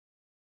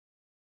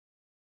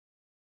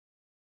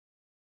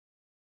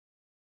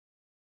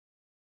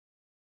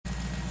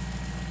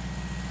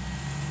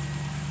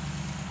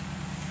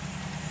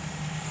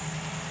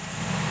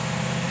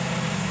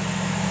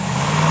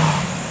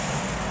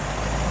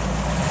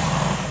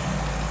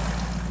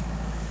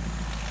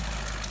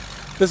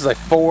This is a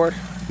Ford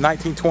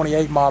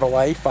 1928 Model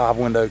A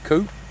 5-window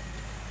coupe.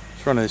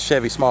 It's running a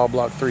Chevy small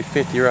block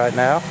 350 right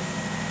now.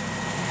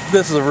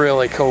 This is a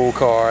really cool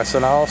car. It's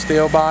an all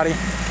steel body.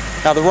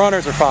 Now the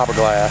runners are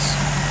fiberglass,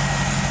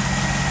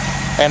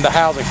 and the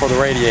housing for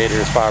the radiator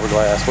is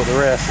fiberglass, but the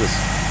rest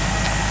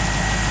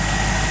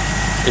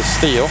is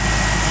steel.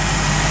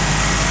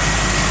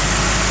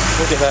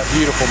 Look at that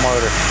beautiful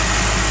motor.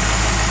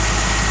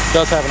 It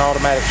does have an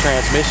automatic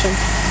transmission,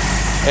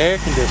 air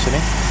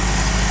conditioning.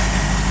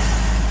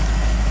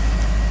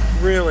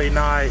 Really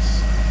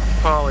nice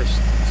polished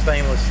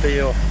stainless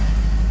steel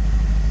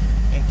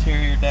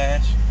interior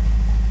dash.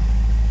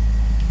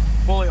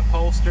 Fully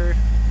upholstered.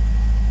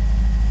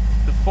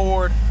 The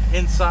Ford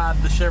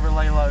inside the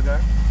Chevrolet logo.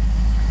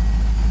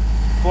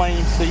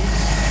 Flame seats.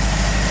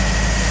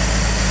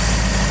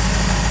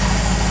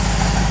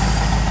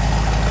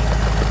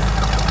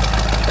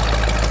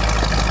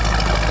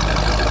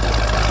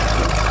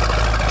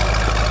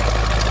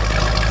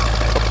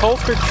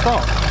 Upholstered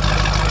trunk.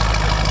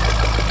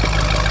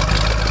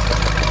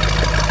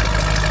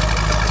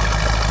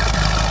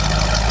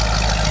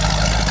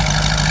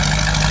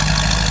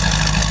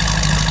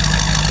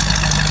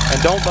 And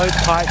don't those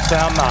pipes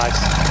sound nice?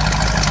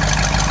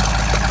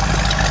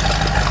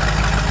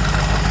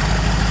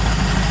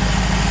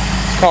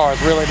 This car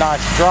is really nice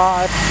to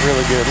drive,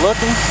 really good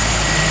looking,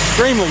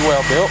 extremely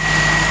well built.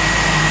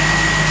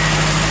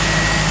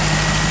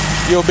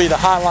 You'll be the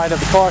highlight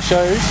of the car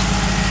shows.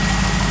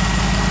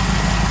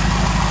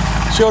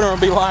 Children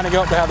will be lining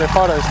up to have their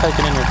photos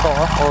taken in your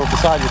car or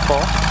beside your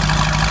car.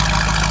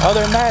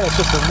 Other than that, it's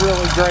just a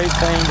really great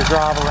thing to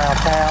drive around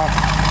town.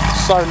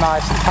 So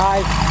nice and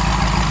tight.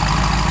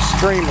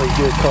 Extremely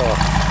good car.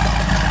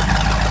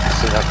 Let's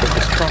see if I put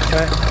this trunk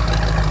back.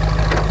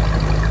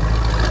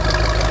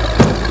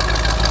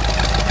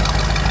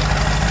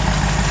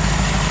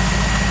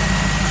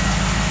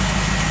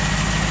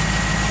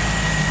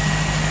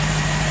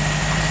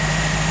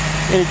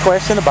 Any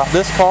question about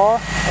this car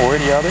or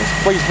any others,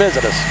 please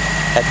visit us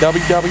at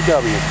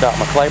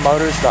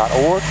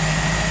www.maclaymotors.org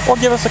or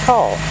give us a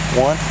call,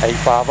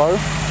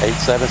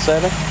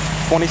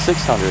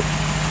 1-850-877-2600.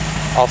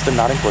 Austin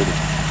not included.